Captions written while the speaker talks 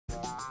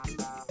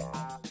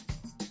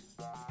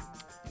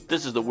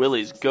This is the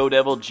Willys Go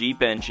Devil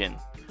Jeep engine,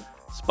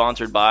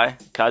 sponsored by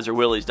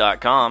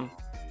KaiserWillys.com.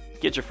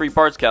 Get your free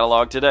parts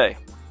catalog today.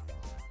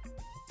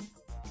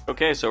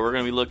 Okay, so we're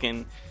going to be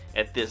looking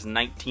at this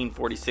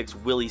 1946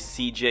 Willys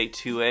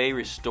CJ2A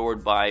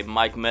restored by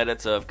Mike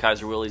Meditz of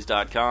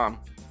KaiserWillys.com.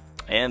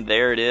 And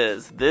there it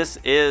is. This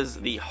is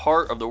the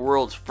heart of the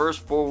world's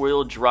first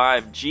four-wheel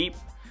drive Jeep.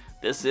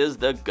 This is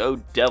the Go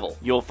Devil.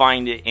 You'll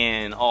find it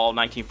in all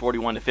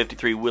 1941 to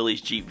 53 Willys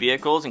Jeep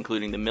vehicles,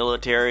 including the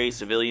military,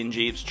 civilian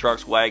Jeeps,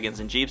 trucks, wagons,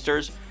 and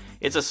Jeepsters.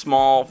 It's a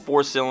small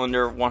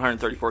 4-cylinder,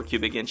 134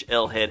 cubic inch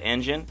L-head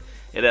engine.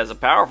 It has a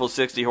powerful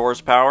 60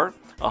 horsepower,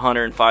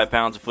 105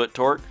 pounds of foot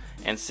torque,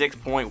 and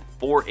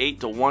 6.48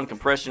 to 1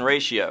 compression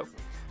ratio.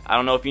 I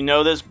don't know if you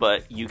know this,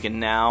 but you can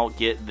now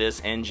get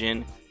this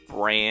engine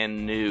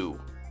brand new.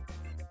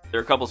 There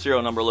are a couple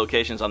serial number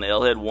locations on the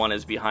L-head. One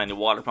is behind the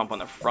water pump on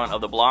the front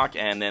of the block,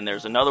 and then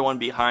there's another one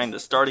behind the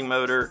starting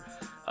motor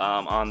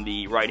on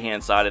the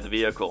right-hand side of the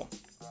vehicle.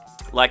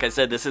 Like I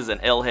said, this is an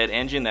L-head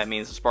engine. That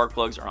means the spark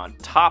plugs are on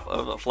top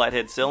of a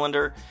flathead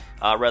cylinder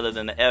rather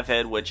than the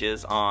F-head, which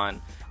is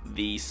on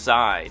the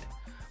side.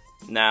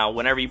 Now,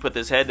 whenever you put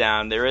this head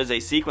down, there is a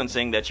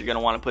sequencing that you're going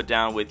to want to put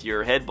down with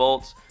your head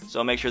bolts,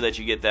 so make sure that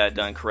you get that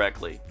done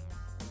correctly.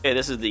 Okay,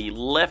 this is the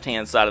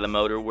left-hand side of the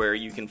motor where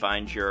you can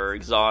find your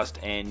exhaust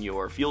and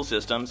your fuel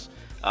systems.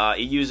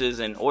 It uses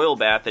an oil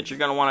bath that you're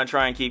going to want to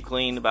try and keep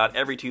clean about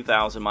every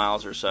 2,000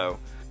 miles or so.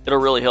 It'll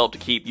really help to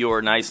keep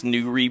your nice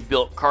new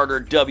rebuilt Carter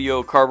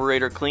WO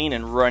carburetor clean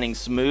and running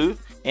smooth,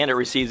 and it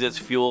receives its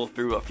fuel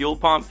through a fuel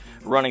pump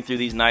running through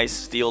these nice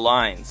steel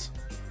lines.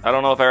 I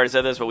don't know if I already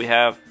said this, but we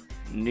have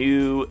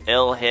new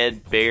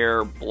L-head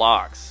bare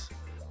blocks.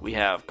 We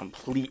have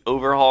complete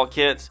overhaul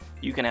kits.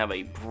 You can have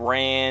a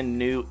brand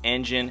new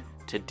engine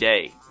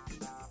today.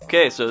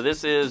 Okay, so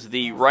this is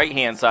the right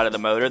hand side of the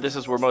motor. This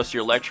is where most of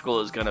your electrical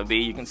is going to be.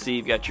 You can see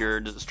you've got your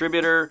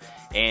distributor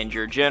and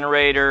your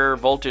generator,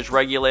 voltage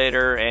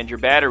regulator, and your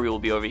battery will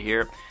be over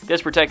here.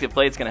 This protective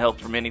plate is going to help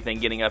from anything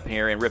getting up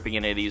here and ripping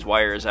any of these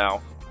wires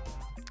out.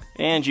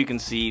 And you can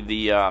see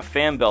the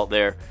fan belt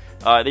there.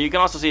 You can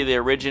also see the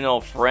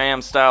original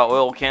FRAM style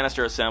oil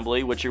canister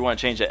assembly, which you want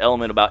to change the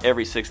element about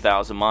every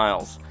 6,000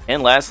 miles.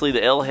 And lastly,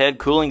 the L-head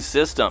cooling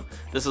system.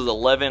 This is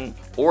 11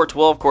 or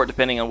 12 quart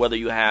depending on whether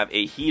you have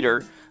a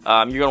heater.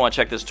 You're going to want to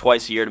check this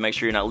twice a year to make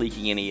sure you're not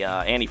leaking any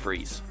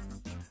antifreeze.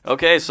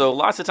 Okay, so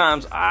lots of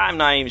times I'm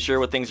not even sure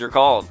what things are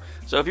called.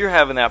 So if you're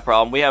having that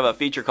problem, we have a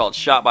feature called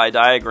Shot by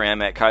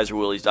Diagram at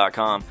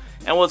KaiserWillys.com.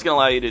 And what it's going to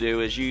allow you to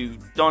do is you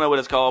don't know what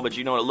it's called, but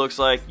you know what it looks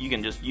like. You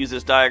can just use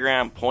this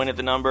diagram, point at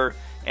the number,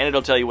 and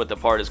it'll tell you what the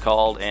part is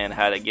called and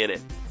how to get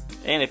it.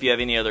 And if you have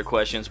any other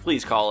questions,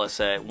 please call us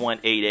at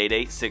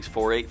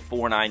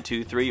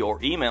 1-888-648-4923 or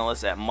email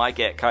us at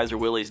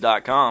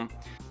mike@kaiserwillys.com.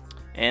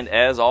 And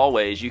as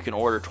always, you can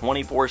order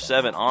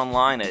 24/7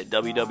 online at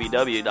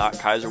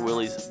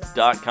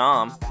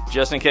www.kaiserwillys.com.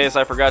 Just in case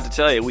I forgot to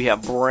tell you, we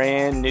have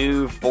brand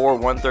new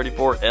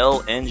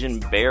 134L engine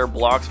bare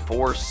blocks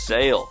for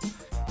sale.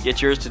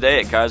 Get yours today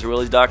at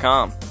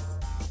KaiserWillys.com.